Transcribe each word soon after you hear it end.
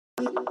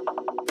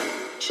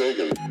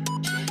Shaking.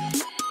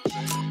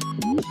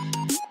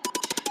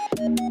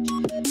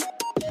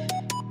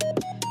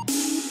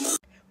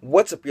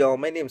 What's up, y'all?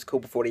 My name is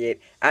Cobra48,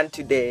 and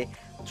today,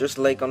 just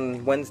like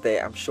on Wednesday,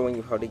 I'm showing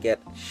you how to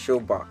get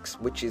Showbox,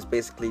 which is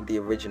basically the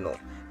original.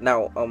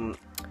 Now,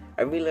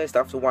 I realized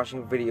after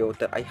watching a video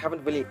that I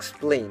haven't really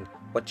explained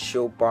what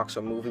Showbox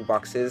or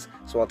MovieBox is,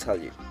 so I'll tell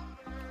you.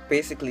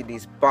 Basically,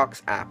 these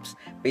box apps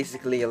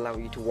basically allow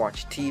you to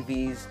watch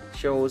TVs,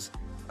 shows,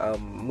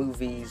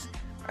 movies,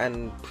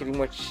 and pretty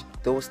much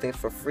those things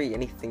for free.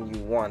 Anything you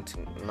want,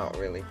 not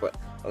really, but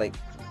like,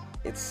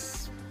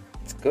 it's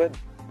good.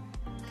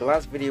 The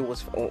last video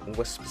was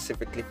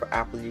specifically for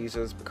Apple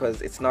users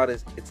because it's not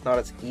as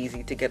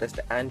easy to get as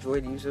the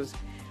Android users,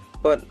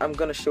 but I'm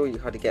gonna show you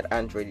how to get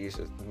Android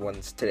users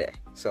ones today.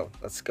 So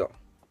let's go.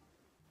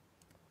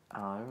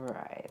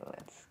 Alright,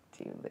 let's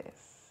do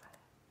this.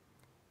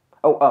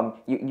 Oh,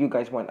 you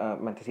guys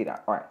meant to see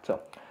that. Alright,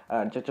 so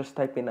just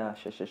type in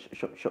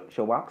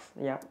Showbox,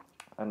 yeah,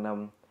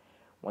 and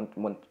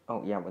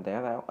oh yeah, we're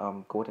there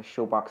now. Go to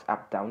Showbox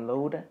app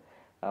download.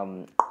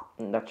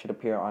 That should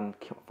appear on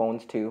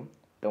phones too.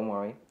 Don't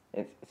worry,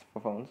 it's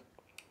for phones.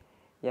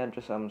 Yeah,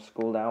 just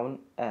scroll down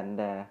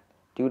and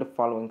do the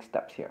following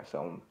steps here.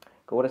 So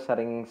go to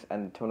settings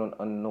and turn on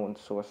unknown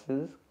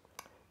sources.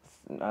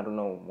 I don't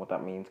know what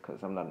that means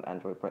because I'm not an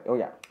Android person. Oh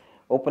yeah,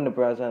 open the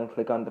browser and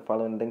click on the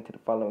following link to the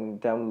following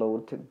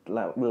download to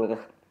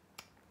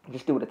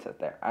just do what it says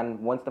there. And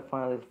once the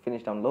file is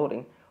finished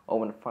downloading,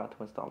 open the file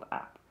to install the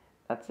app.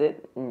 That's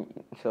it.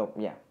 So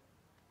yeah.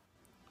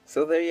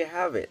 So there you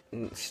have it.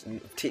 Free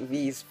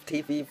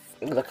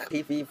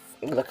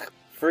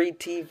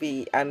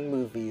TV and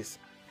movies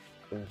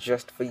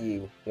just for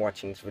you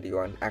watching this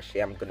video, and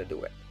actually I'm gonna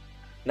do it.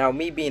 Now,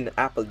 me being an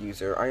Apple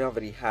user, I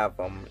already have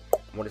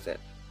what is it?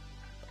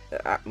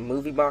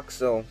 MovieBox,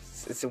 so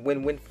it's a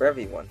win-win for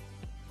everyone.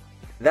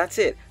 That's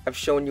it. I've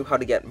shown you how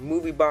to get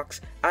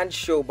MovieBox and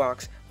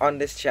Showbox on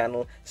this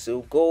channel,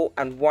 so go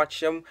and watch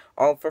them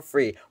all for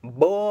free.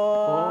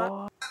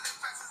 Boy.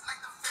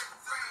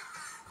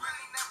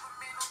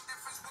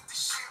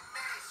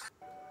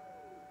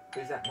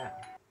 Who's that now?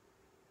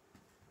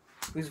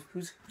 Who's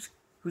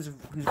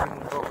ringing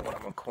the bell when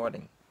I'm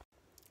recording?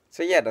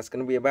 So yeah, that's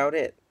gonna be about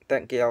it.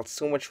 Thank you all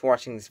so much for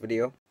watching this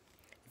video.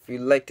 If you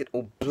liked it,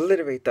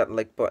 obliterate that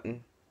like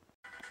button.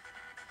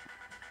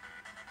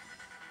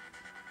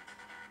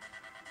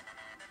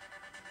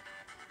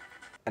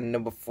 And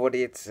number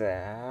 48's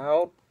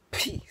out.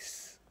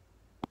 Peace.